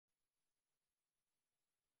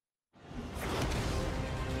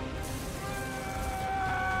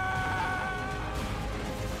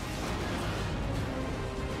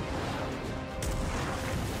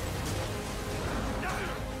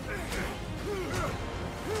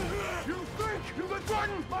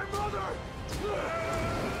threaten my mother!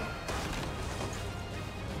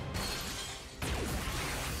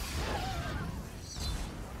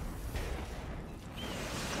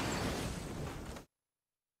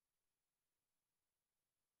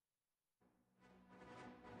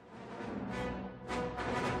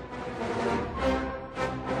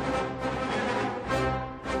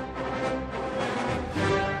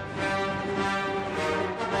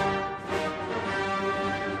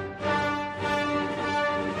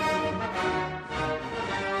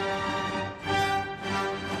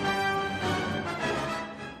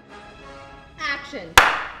 Action.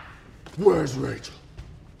 Where's Rachel?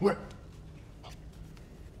 Where?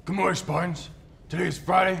 Good morning, Spartans. Today is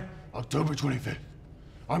Friday, October 25th.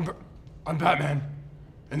 I'm Batman,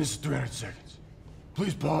 and this is 300 seconds.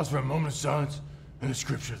 Please pause for a moment of silence and the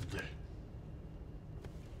scripture of the day.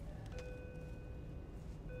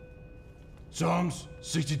 Psalms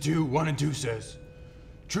 62, 1 and 2 says,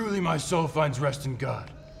 "Truly my soul finds rest in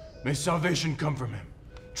God. May salvation come from him.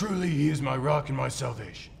 Truly he is my rock and my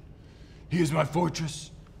salvation. He is my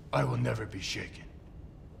fortress. I will never be shaken."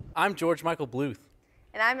 I'm George Michael Bluth.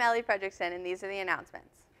 And I'm Ellie Fredrickson, and these are the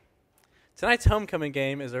announcements. Tonight's homecoming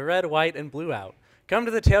game is a red, white, and blue out. Come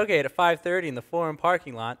to the tailgate at 5:30 in the Forum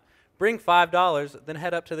parking lot. Bring $5, then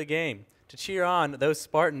head up to the game to cheer on those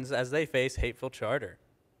Spartans as they face Hateville Charter.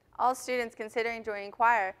 All students considering joining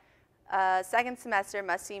choir second semester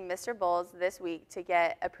must see Mr. Bowles this week to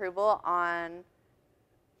get approval and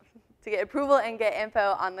get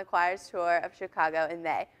info on the choir's tour of Chicago in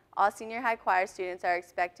May. All senior high choir students are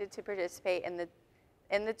expected to participate in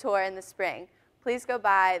the tour in the spring. Please go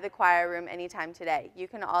by the choir room anytime today. You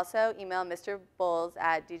can also email Mr. Bowles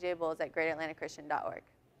at djbowles@greatatlantachristian.org.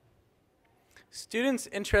 Students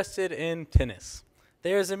interested in tennis.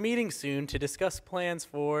 There is a meeting soon to discuss plans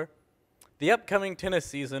for the upcoming tennis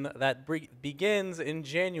season that begins in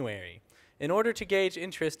January. In order to gauge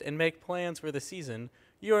interest and make plans for the season,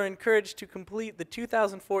 you are encouraged to complete the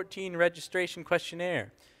 2014 registration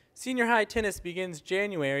questionnaire. Senior high tennis begins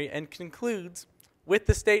January and concludes with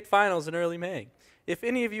the state finals in early May. If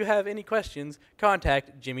any of you have any questions,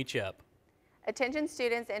 contact Jimmy Chubb. Attention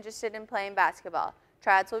students interested in playing basketball.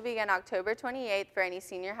 Tryouts will begin October 28th for any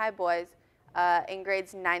senior high boys in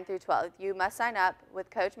grades 9 through 12. You must sign up with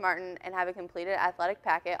Coach Martin and have a completed athletic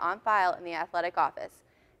packet on file in the athletic office.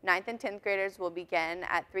 9th and 10th graders will begin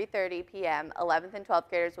at 3:30 p.m. 11th and 12th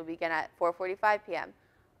graders will begin at 4:45 p.m.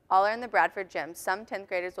 All are in the Bradford gym. Some 10th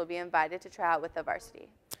graders will be invited to try out with the varsity.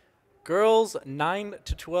 Girls 9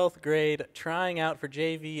 to 12th grade trying out for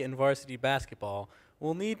JV and varsity basketball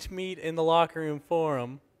will need to meet in the locker room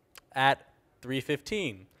forum at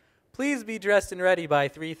 3:15. Please be dressed and ready by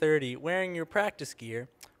 3:30 wearing your practice gear.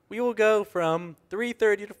 We will go from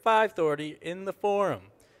 3:30 to 5:30 in the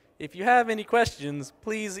forum. If you have any questions,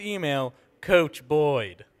 please email Coach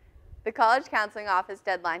Boyd. The College Counseling Office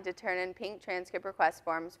deadline to turn in pink transcript request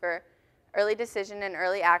forms for early decision and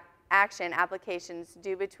early action applications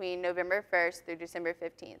due between November 1st through December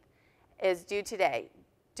 15th is due today.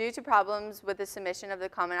 Due to problems with the submission of the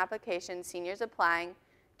common application, seniors applying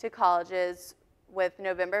to colleges with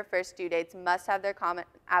November 1st due dates must have their common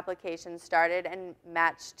applications started and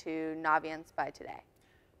matched to Naviance by today.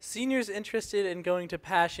 Seniors interested in going to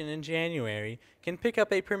Passion in January can pick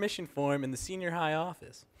up a permission form in the senior high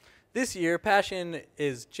office. This year, Passion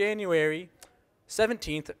is January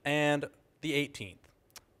 17th and the 18th.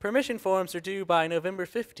 Permission forms are due by November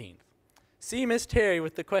 15th. See Miss Terry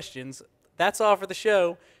with the questions. That's all for the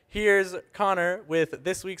show. Here's Connor with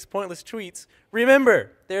this week's Pointless Tweets.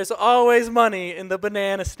 Remember, there's always money in the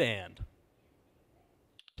banana stand.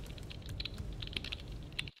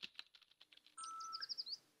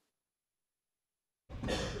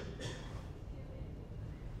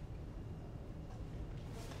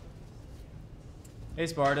 Hey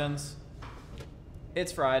Spartans,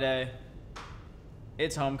 it's Friday,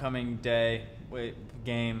 it's homecoming day,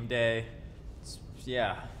 game day,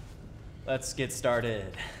 yeah, let's get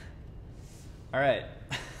started. All right,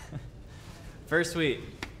 first tweet,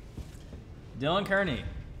 Dylan Kearney,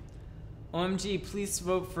 OMG, please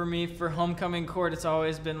vote for me for homecoming court, it's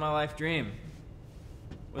always been my life dream,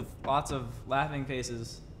 with lots of laughing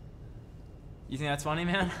faces. You think that's funny,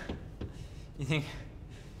 man? You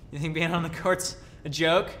think being on the court's a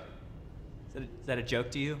joke? Is that a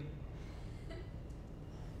joke to you?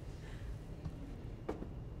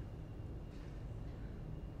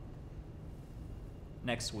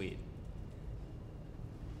 Next tweet.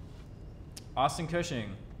 Austin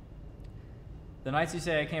Cushing. The nights you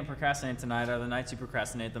say I can't procrastinate tonight are the nights you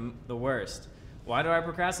procrastinate the worst. Why do I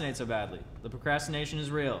procrastinate so badly? The procrastination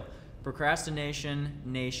is real. Procrastination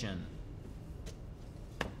nation.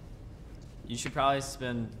 you should probably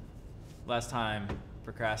spend less time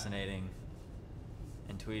procrastinating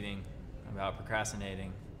and tweeting about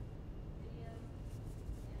procrastinating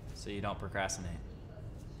so you don't procrastinate.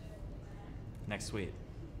 Next tweet.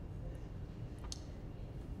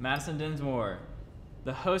 Madison Dinsmore.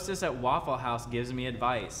 The hostess at Waffle House gives me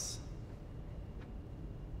advice.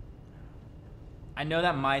 I know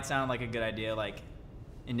that might sound like a good idea, like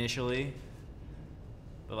initially,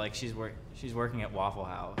 but like she's working at Waffle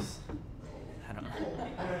House.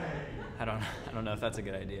 I don't know if that's a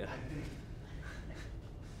good idea.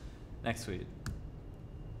 Next tweet.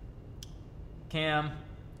 Cam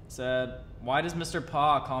said, "Why does Mr.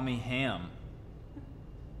 Paw call me Ham?"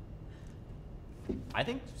 I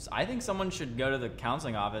think someone should go to the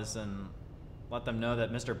counseling office and let them know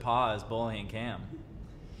that Mr. Paw is bullying Cam.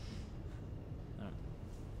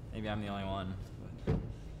 Maybe I'm the only one.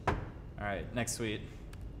 But. All right, next tweet.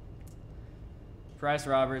 Price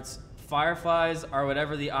Roberts. Fireflies are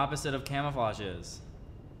whatever the opposite of camouflage is.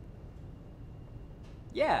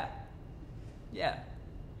 Yeah. Yeah.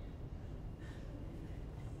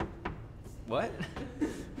 What?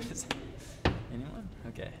 Anyone?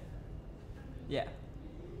 Okay. Yeah.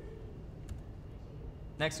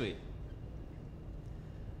 Next tweet.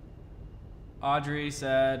 Audrey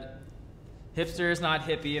said, "Hipster is not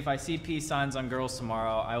hippie. If I see peace signs on girls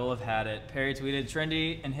tomorrow, I will have had it." Perry tweeted,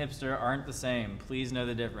 "Trendy and hipster aren't the same. Please know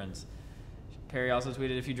the difference." Perry also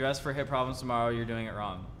tweeted, "If you dress for hip problems tomorrow, you're doing it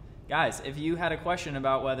wrong." Guys, if you had a question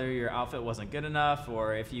about whether your outfit wasn't good enough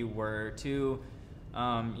or if you were too,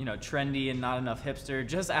 trendy and not enough hipster,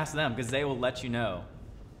 just ask them because they will let you know.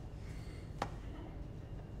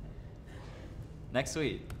 Next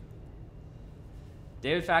tweet.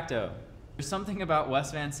 David Facto. There's something about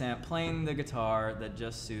Wes Van Sant playing the guitar that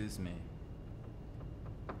just soothes me.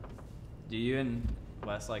 Do you and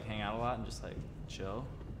Wes like hang out a lot and just like chill?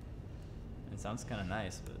 It sounds kind of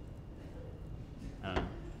nice, but I don't know.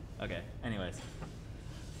 Okay, anyways.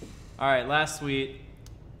 All right, last tweet.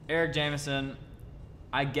 Eric Jameson.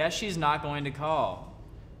 I guess she's not going to call.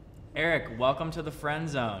 Eric, welcome to the friend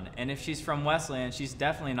zone. And if she's from Wesleyan, she's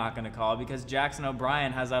definitely not going to call because Jackson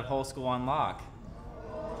O'Brien has that whole school on lock.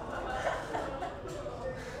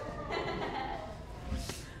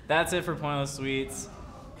 That's it for Pointless Tweets.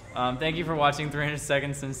 Thank you for watching 300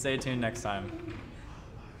 Seconds and stay tuned next time.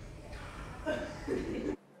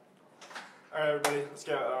 All right, everybody, let's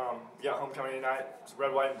go. We got homecoming tonight. It's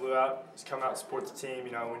red, white, and blue out. Just come out and support the team.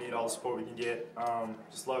 You know, we need all the support we can get.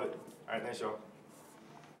 Just love it. All right, thanks, y'all.